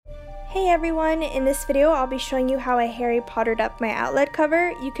Hey everyone, in this video I'll be showing you how I Harry Pottered up my outlet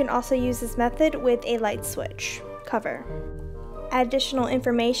cover. You can also use this method with a light switch cover. Additional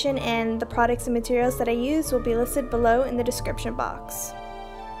information and the products and materials that I use will be listed below in the description box.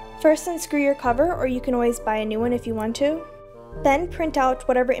 First, unscrew your cover, or you can always buy a new one if you want to. Then print out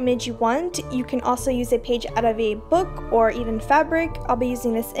whatever image you want. You can also use a page out of a book or even fabric. I'll be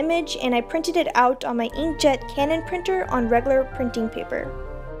using this image and I printed it out on my inkjet Canon printer on regular printing paper.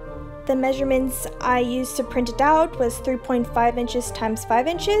 The measurements I used to print it out was 3.5 inches times 5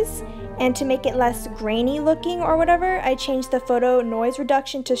 inches, and to make it less grainy looking or whatever, I changed the photo noise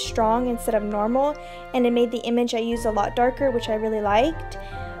reduction to strong instead of normal, and it made the image I used a lot darker, which I really liked.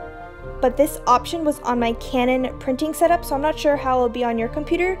 But this option was on my Canon printing setup, so I'm not sure how it will be on your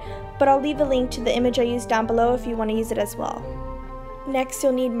computer, but I'll leave a link to the image I used down below if you want to use it as well. Next,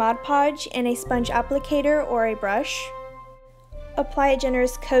 you'll need Mod Podge and a sponge applicator or a brush. Apply a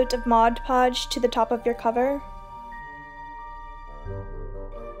generous coat of Mod Podge to the top of your cover.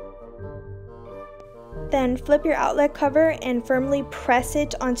 Then flip your outlet cover and firmly press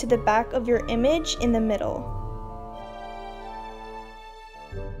it onto the back of your image in the middle.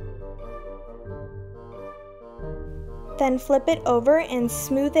 Then flip it over and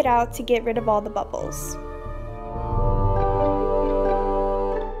smooth it out to get rid of all the bubbles.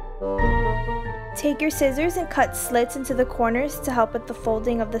 Take your scissors and cut slits into the corners to help with the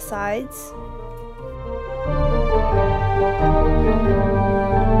folding of the sides.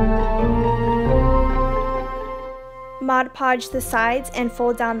 Mod Podge the sides and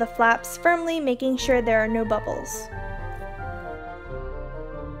fold down the flaps firmly, making sure there are no bubbles.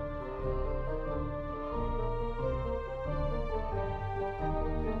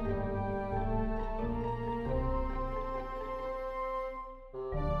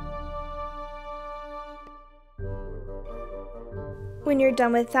 When you're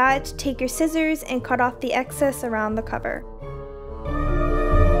done with that, take your scissors and cut off the excess around the cover.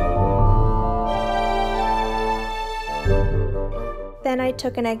 Then I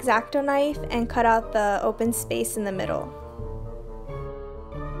took an X-Acto knife and cut out the open space in the middle.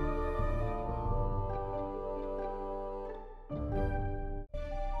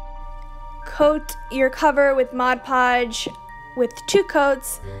 Coat your cover with Mod Podge with 2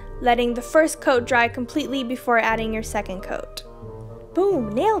 coats, letting the first coat dry completely before adding your second coat. Boom,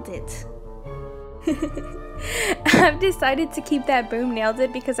 nailed it! I've decided to keep that boom nailed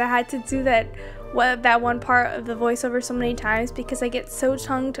it because I had to do that one part of the voiceover so many times because I get so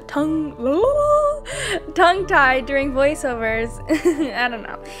tongue-tied during voiceovers. I don't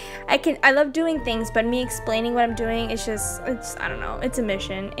know. I love doing things, but me explaining what I'm doing is I don't know, it's a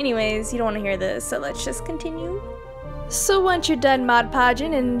mission. Anyways, you don't want to hear this, so let's just continue. So once you're done Mod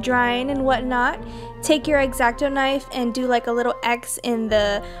Podging and drying and whatnot, take your X-Acto knife and do like a little X in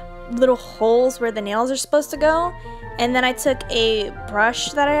the little holes where the nails are supposed to go. And then I took a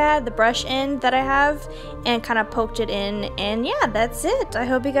brush that I had, the brush end that I have, and kind of poked it in. And yeah, that's it. I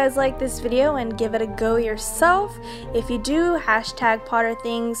hope you guys like this video and give it a go yourself. If you do, hashtag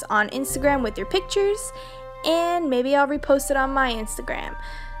PotterThings on Instagram with your pictures, and maybe I'll repost it on my Instagram.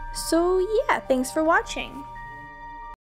 So yeah, thanks for watching.